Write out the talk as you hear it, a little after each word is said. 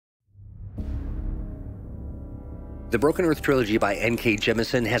The Broken Earth trilogy by N.K.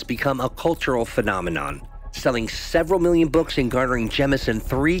 Jemisin has become a cultural phenomenon, selling several million books and garnering Jemisin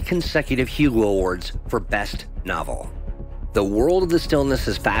 3 consecutive Hugo Awards for Best Novel. The World of the Stillness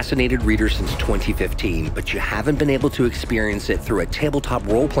has fascinated readers since 2015, but you haven't been able to experience it through a tabletop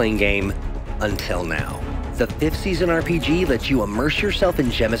role-playing game until now. The Fifth Season RPG lets you immerse yourself in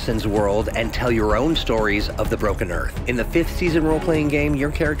Jemisin's world and tell your own stories of the Broken Earth. In the Fifth Season role-playing game,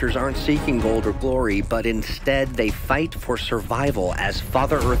 your characters aren't seeking gold or glory, but instead they fight for survival as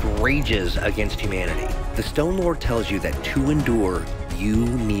Father Earth rages against humanity. The Stone Lord tells you that to endure, you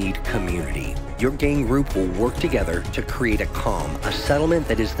need community. Your game group will work together to create a comm, a settlement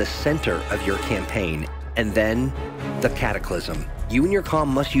that is the center of your campaign. And then, the Cataclysm. You and your comm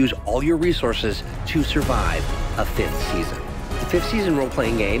must use all your resources to survive a 5th season. The 5th Season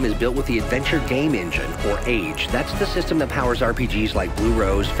role-playing game is built with the Adventure Game Engine, or AGE. That's the system that powers RPGs like Blue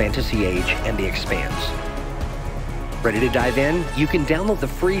Rose, Fantasy Age, and The Expanse. Ready to dive in? You can download the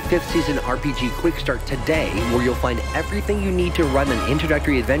free 5th Season RPG Quick Start today, where you'll find everything you need to run an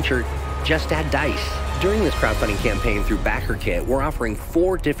introductory adventure. Just add dice. During this crowdfunding campaign through Backerkit, we're offering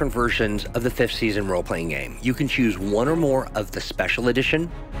 4 different versions of the 5th Season role-playing game. You can choose one or more of the Special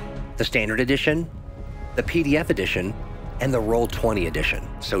Edition, the Standard Edition, the PDF Edition, and the Roll20 Edition.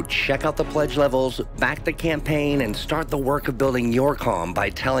 So check out the pledge levels, back the campaign, and start the work of building your comm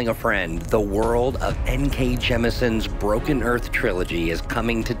by telling a friend. The world of N.K. Jemisin's Broken Earth trilogy is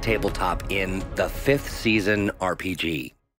coming to tabletop in the 5th Season RPG.